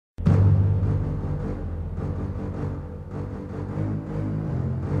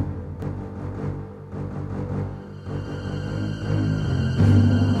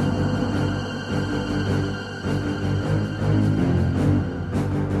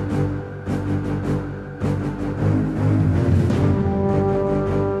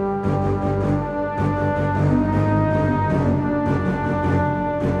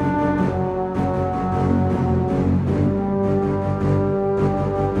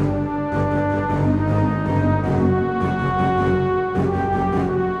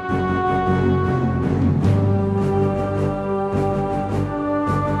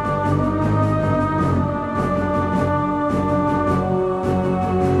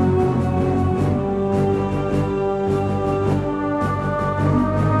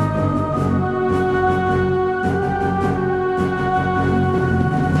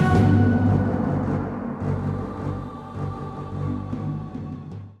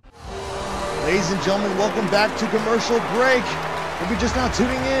Ladies and gentlemen, welcome back to commercial break. If you're just now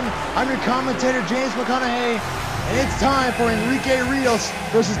tuning in, I'm your commentator, James McConaughey, and it's time for Enrique Rios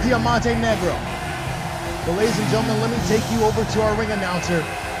versus Diamante Negro. So ladies and gentlemen, let me take you over to our ring announcer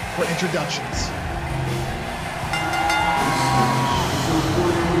for introductions.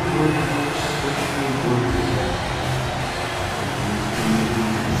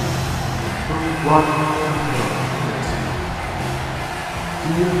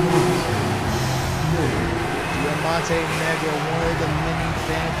 Diamante Negro, one of the many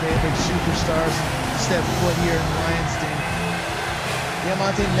fan favorite superstars, step foot here in Lions Den.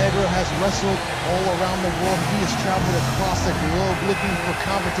 Diamante Negro has wrestled all around the world. He has traveled across the globe looking for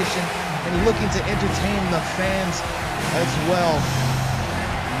competition and looking to entertain the fans as well.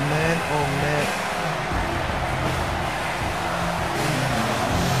 Man, oh man.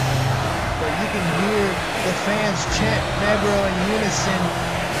 But you can hear the fans chant Negro in unison.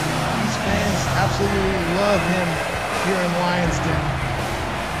 These fans absolutely love him here in Lions Den.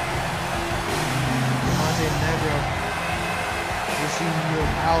 Diamante Negro, we'll see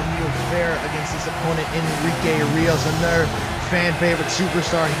how he will fare against his opponent Enrique Rios, another fan favorite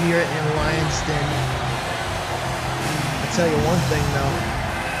superstar here in Lions Den. I'll tell you one thing though,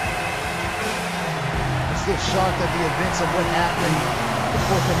 I'm still shocked at the events of what happened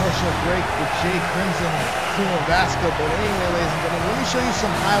before commercial break with Jay Crimson and Kumo Vasco. But anyway, ladies and gentlemen, let me show you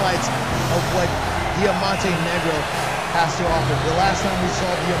some highlights of what Diamante Negro has to offer. The last time we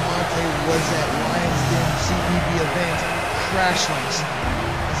saw Diamante was at Lions Den CPB event, Crashlands,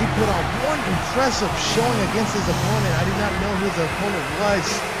 as he put on one impressive showing against his opponent. I did not know who his opponent was,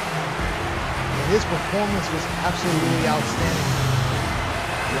 but his performance was absolutely outstanding.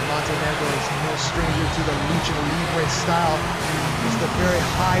 Diamante Negro is no stranger to the Lucha Libre style. It's the very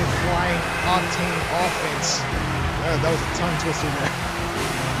high-flying, octane offense. That was a tongue twister there.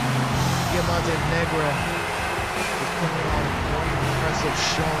 Diamante Negro is putting on one impressive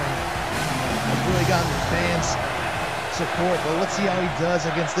showing. Has really gotten fans support, but let's see how he does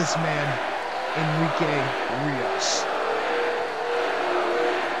against this man, Enrique Rios.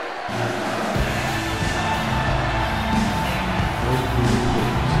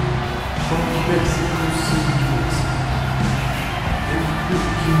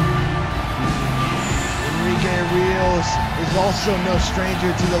 Enrique Rios is also no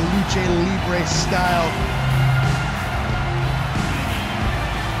stranger to the Lucha Libre style.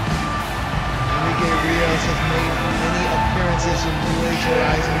 Enrique Rios has made many appearances in New Age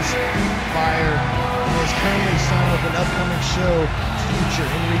Horizons Fire and is currently signed with an upcoming show, Future.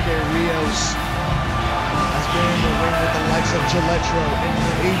 Enrique Rios has been in the ring with the likes of Giletro and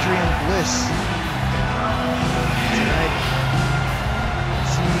Adrian Bliss. Tonight,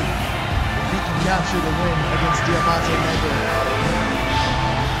 let's see if he can capture the win against Diamante Negro.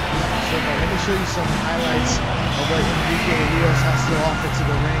 So let me show you some highlights of what Enrique Rios has to offer to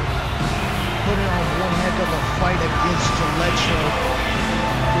the ring. Putting on one heck of a fight against Giletro.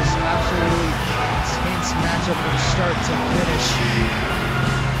 This absolutely intense matchup from start to finish. You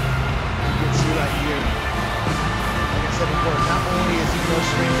can see right here. Like I said before, not only is he no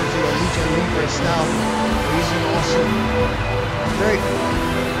stranger to the Lucha Libre style, but he's also a very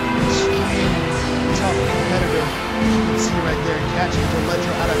extreme, tough competitor. You can see right there, catching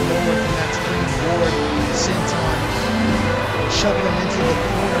Giletro out of nowhere from that springboard senton, shoving him into the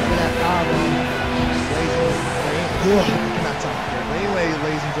corner for that powerbomb. I cannot talk here. But anyway,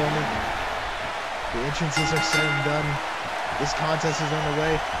 ladies and gentlemen, the entrances are said and done. This contest is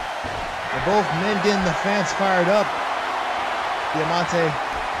underway. They're both men getting the fans fired up. Diamante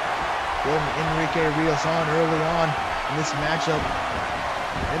getting Enrique Rios on early on in this matchup.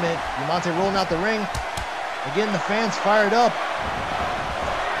 Wait a minute, Diamante rolling out the ring. Again, the fans fired up.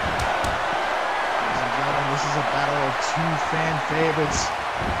 Ladies and gentlemen, this is a battle of two fan favorites.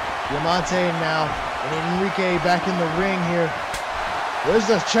 Diamante now and Enrique back in the ring here. There's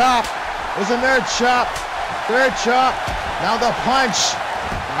the chop. There's another chop. Third chop. Now the punch.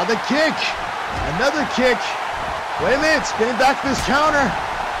 Now the kick. Another kick. Wait a minute. Spinning back to this counter.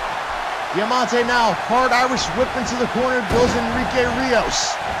 Diamante now. Hard Irish whip into the corner. Goes Enrique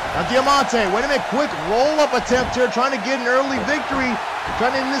Rios. Now Diamante. Wait a minute. Quick roll-up attempt here. Trying to get an early victory.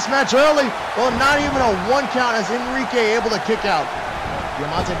 Trying to end this match early. Well, not even a one count as Enrique able to kick out.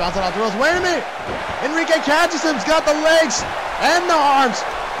 Diamante bouncing off the ropes. Wait a minute. Enrique catches him. He's got the legs and the arms.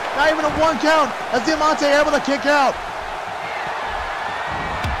 Not even a one count as Diamante able to kick out.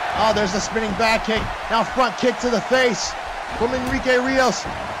 Oh, there's the spinning back kick. Now front kick to the face from Enrique Rios.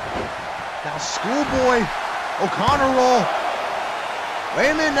 Now schoolboy O'Connor roll. Wait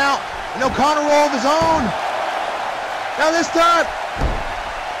a minute now. An O'Connor roll of his own. Now this time.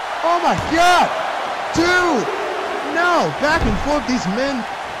 Oh my God! 2! No! Back and forth these men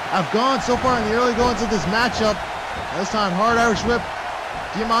have gone so far in the early goings of this matchup. This time, hard Irish whip.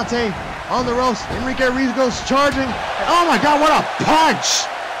 Diamante on the ropes. Enrique Rios goes charging. Oh my God, what a punch!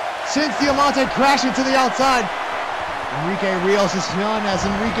 Sends Diamante crashing to the outside. Enrique Rios is feeling as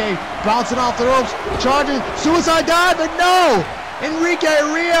Enrique bouncing off the ropes, charging, suicide dive, but no! Enrique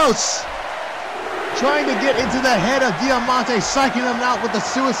Rios trying to get into the head of Diamante, psyching him out with the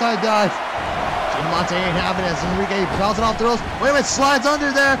suicide dive. Diamante ain't having it as Enrique bouncing off the ropes. Wait a minute, slides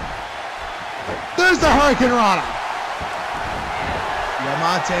under there. There's the Hurricane Rana.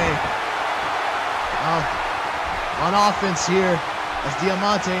 Diamante on offense here as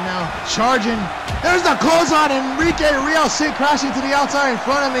Diamante now charging. There's the clothesline. Enrique Rios sent crashing to the outside in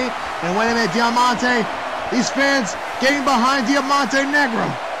front of me. And wait a minute, Diamante, these fans getting behind Diamante Negro.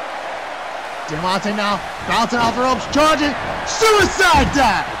 Diamante now bouncing off the ropes, charging, suicide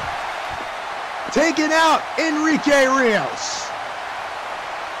dive. Taking out Enrique Rios.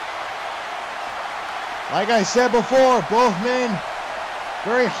 Like I said before, both men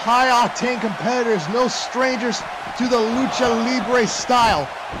very high-octane competitors, no strangers to the Lucha Libre style,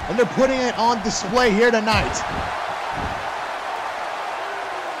 and they're putting it on display here tonight.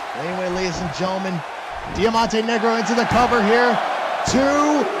 Anyway, ladies and gentlemen, Diamante Negro into the cover here. 2,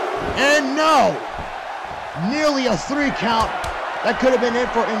 and no! Nearly a 3 count. That could have been it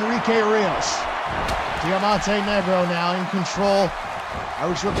for Enrique Rios. Diamante Negro now in control.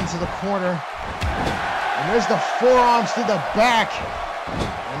 Irish whip into the corner. And there's the forearms to the back.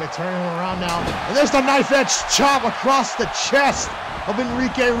 And they're turning him around now. And there's the knife-edge chop across the chest of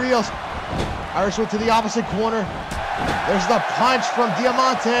Enrique Rios. Irish whip to the opposite corner. There's the punch from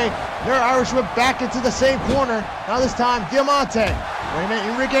Diamante. Their Irish whip back into the same corner. Now this time, Diamante. Wait a minute,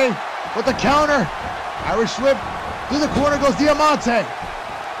 Enrique with the counter. Irish whip through the corner goes Diamante.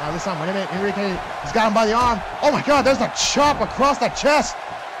 Now this time, wait a minute, Enrique has got him by the arm. Oh my God, there's the chop across the chest.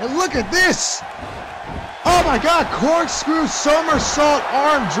 And look at this. Oh my God, corkscrew somersault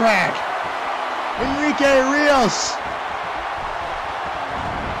arm drag. Enrique Rios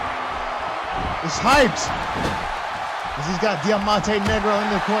is hyped as he's got Diamante Negro in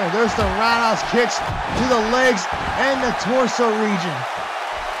the corner. There's the roundhouse kicks to the legs and the torso region.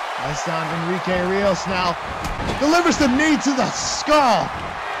 This time Enrique Rios now delivers the knee to the skull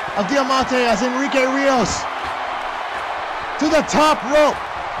of Diamante as Enrique Rios to the top rope.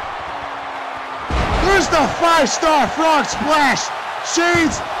 There's the 5-star frog splash.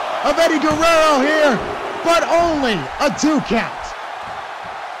 Shades of Eddie Guerrero here, but only a 2 count.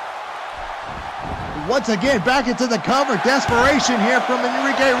 Once again, back into the cover. Desperation here from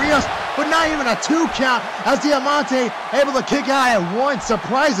Enrique Rios, but not even a 2 count as Diamante able to kick out at 1,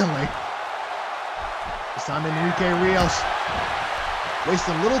 surprisingly. This time Enrique Rios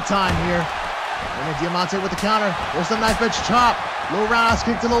wasting little time here. And then Diamante with the counter. There's the knife edge chop. Little roundhouse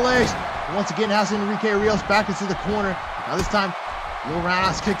kick to the legs. Once again, has Enrique Rios back into the corner. Now this time, little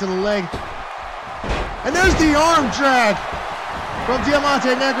roundhouse kick to the leg. And there's the arm drag from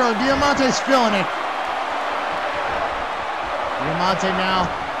Diamante Negro. Diamante's feeling it. Diamante now.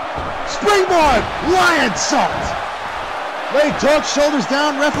 Springboard! Lion salt! Leg tuck, shoulders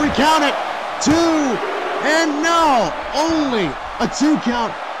down, referee count it. 2, and no! Only a 2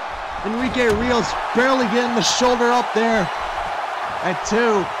 count. Enrique Rios barely getting the shoulder up there at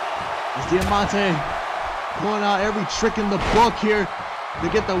 2. As Diamante pulling out every trick in the book here to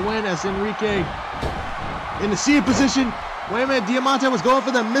get the win as Enrique in the seated position. Wait a minute, Diamante was going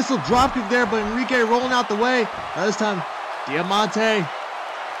for the missile dropkick there, but Enrique rolling out the way. Now this time, Diamante,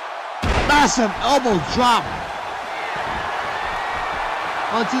 massive elbow drop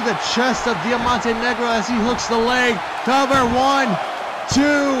onto the chest of Diamante Negro as he hooks the leg. Cover 1, 2,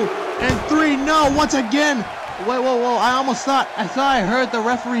 and 3. No, once again. Wait, whoa, I thought I heard the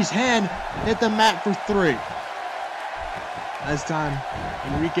referee's hand hit the mat for 3. This time,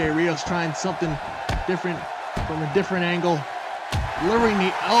 Enrique Rios trying something different from a different angle. Delivering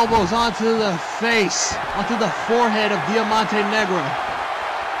the elbows onto the face, onto the forehead of Diamante Negro.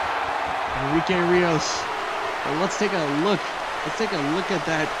 Enrique Rios. Well, let's take a look. Let's take a look at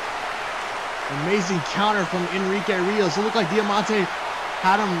that amazing counter from Enrique Rios. It looked like Diamante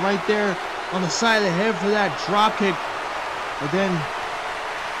had him right there on the side of the head for that drop kick, but then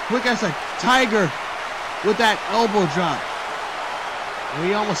quick as a tiger with that elbow drop. And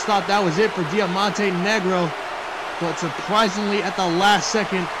we almost thought that was it for Diamante Negro, but surprisingly at the last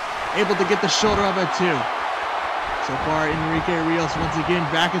second able to get the shoulder up at 2. So far Enrique Rios once again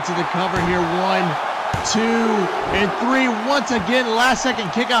back into the cover here. 1, 2, and 3. Once again, last second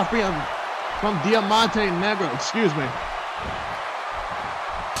kickoff from Diamante Negro, excuse me.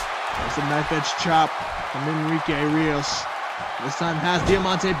 It's a knife edge chop from Enrique Rios. This time has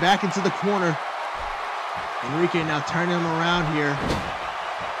Diamante back into the corner. Enrique now turning him around here.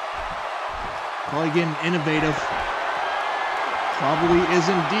 Probably getting innovative. Probably is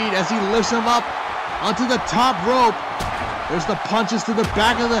indeed as he lifts him up onto the top rope. There's the punches to the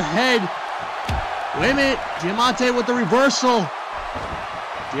back of the head. Wait a minute. Diamante with the reversal.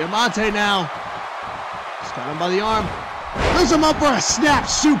 Diamante now. Just got him by the arm. Lifts him up for a snap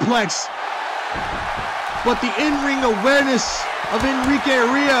suplex. But the in-ring awareness of Enrique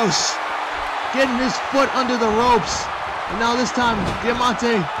Rios getting his foot under the ropes. And now this time,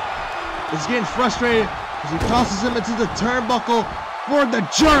 Diamante is getting frustrated as he tosses him into the turnbuckle for the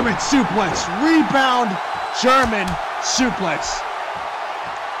German suplex. Rebound German suplex.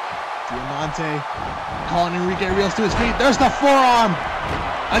 Diamante calling Enrique Rios to his feet. There's the forearm.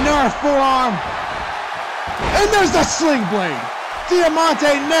 Another forearm. And there's the sling blade.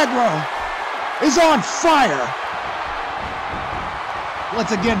 Diamante Negro is on fire.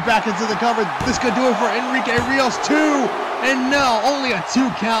 Once again, back into the cover. This could do it for Enrique Rios too. And no, only a 2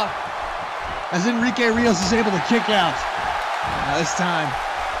 count as Enrique Rios is able to kick out. Now this time,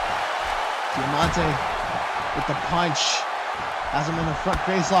 Diamante with the punch. Has him in the front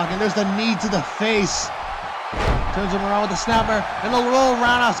face lock. And there's the knee to the face. Turns him around with the snapper. And a low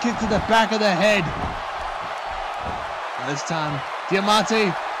roundhouse kick to the back of the head. Now this time,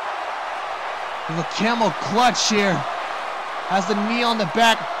 Diamante with a camel clutch here. Has the knee on the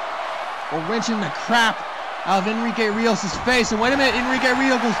back. Or wrenching the crap out of Enrique Rios' face. And wait a minute, Enrique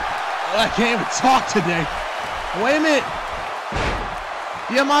Rios goes, oh, I can't even talk today. Wait a minute.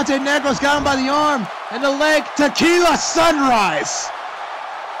 Diamante Negro's got him by the arm and the leg. Tequila Sunrise.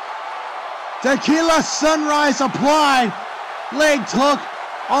 Tequila Sunrise applied. Legs hooked.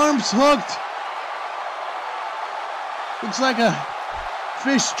 Arms hooked. Looks like a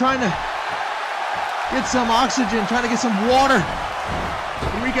fish trying to get some oxygen, trying to get some water.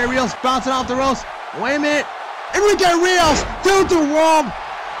 Enrique Rios bouncing off the ropes. Wait a minute. Enrique Rios, tilt-a-whirl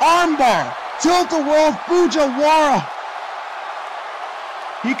armbar. Tilt-a-whirl Fujiwara.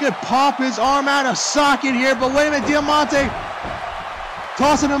 He could pop his arm out of socket here, but wait a minute, Diamante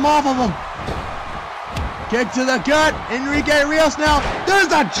tossing him off of him. Kick to the gut. Enrique Rios now. There's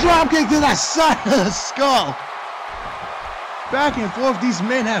the drop kick to the side of the skull. Back and forth these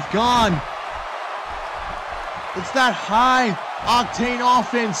men have gone. It's that high octane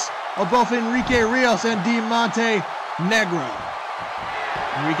offense of both Enrique Rios and Diamante Negro.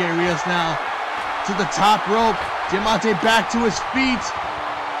 Enrique Rios now to the top rope. Diamante back to his feet.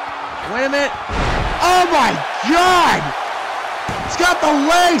 Wait a minute. Oh my God! It's got the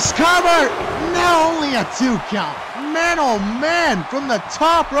legs covered. Now only a 2 count. Man, oh man, from the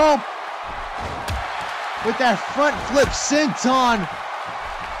top rope with that front flip senton.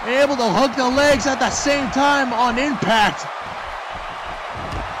 Able to hook the legs at the same time on impact.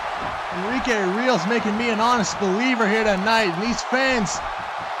 Enrique Rios making me an honest believer here tonight. And these fans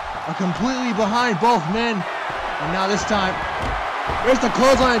are completely behind both men. And now this time, there's the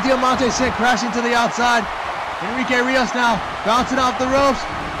clothesline and Diamante sent crashing to the outside. Enrique Rios now bouncing off the ropes.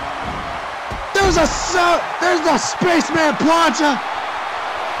 There's the Spaceman plancha.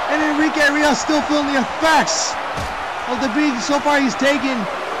 And Enrique Rios still feeling the effects of the beating so far he's taken.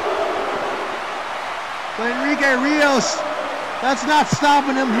 But Enrique Rios, that's not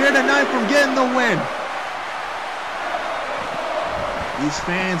stopping him here tonight from getting the win. These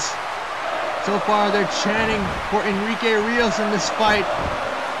fans, so far they're chanting for Enrique Rios in this fight.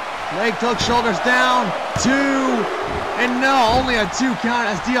 Leg hook, shoulders down, 2, and no, only a 2 count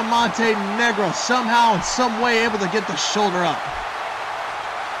as Diamante Negro somehow in some way able to get the shoulder up.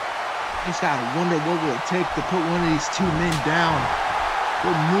 Just gotta wonder what will it take to put one of these 2 men down.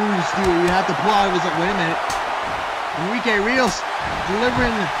 What moves do you have to pull out? It was like, wait a minute. Enrique Rios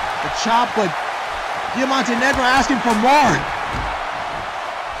delivering the chop, but Diamante Negro asking for more.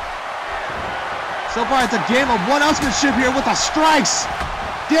 So far, it's a game of one-upsmanship here with the strikes.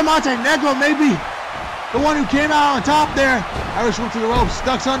 Diamante Negro may be the one who came out on top there. Irish whip to the ropes,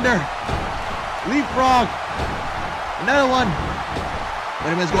 ducks under. Leapfrog. Another one.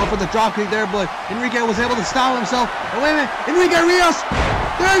 Wait a minute, going for the dropkick there, but Enrique was able to stop himself. And wait a minute, Enrique Rios,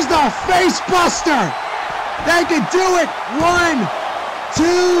 there's the face buster. They can do it. 1,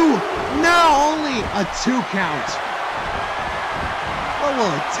 2, now only a 2 count. What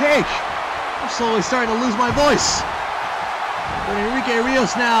will it take? I'm slowly starting to lose my voice. But Enrique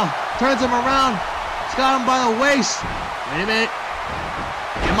Rios now turns him around. He's got him by the waist. Wait a minute.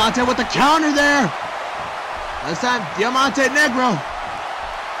 Diamante with the counter there. This time, Diamante Negro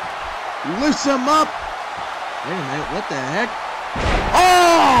lifts him up. Wait a minute, what the heck?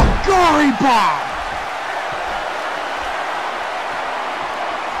 Oh, God! belly bomb.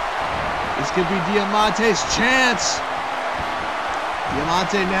 This could be Diamante's chance.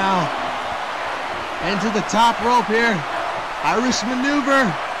 Diamante now into the top rope here. Irish maneuver.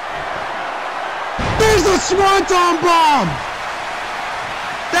 There's the Swanton bomb.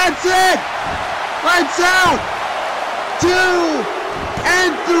 That's it. Lights out. 2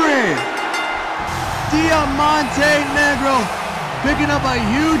 and 3. Diamante Negro picking up a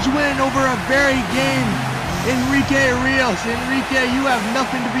huge win over a very game Enrique Rios. Enrique, you have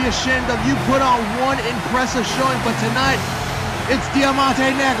nothing to be ashamed of. You put on one impressive showing, but tonight it's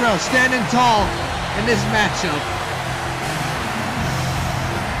Diamante Negro standing tall in this matchup.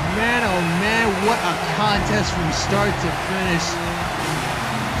 Man, oh man, what a contest from start to finish.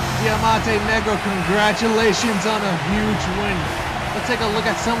 Diamante Negro, congratulations on a huge win. Let's take a look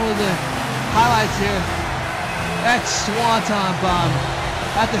at some of the highlights here. That Swanton bomb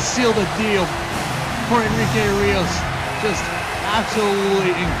had to seal the deal for Enrique Rios. Just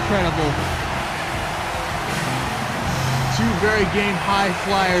absolutely incredible. 2 very game high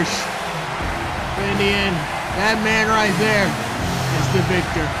flyers. But in the end, that man right there is the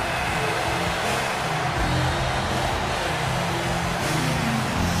victor.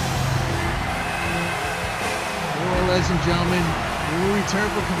 Well, ladies and gentlemen, when we return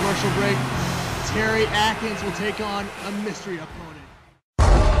for commercial break, Terry Atkins will take on a mystery opponent.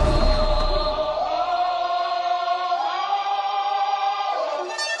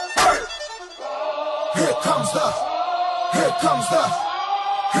 Here comes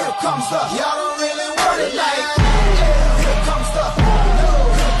the, y'all don't really want it like, here comes the.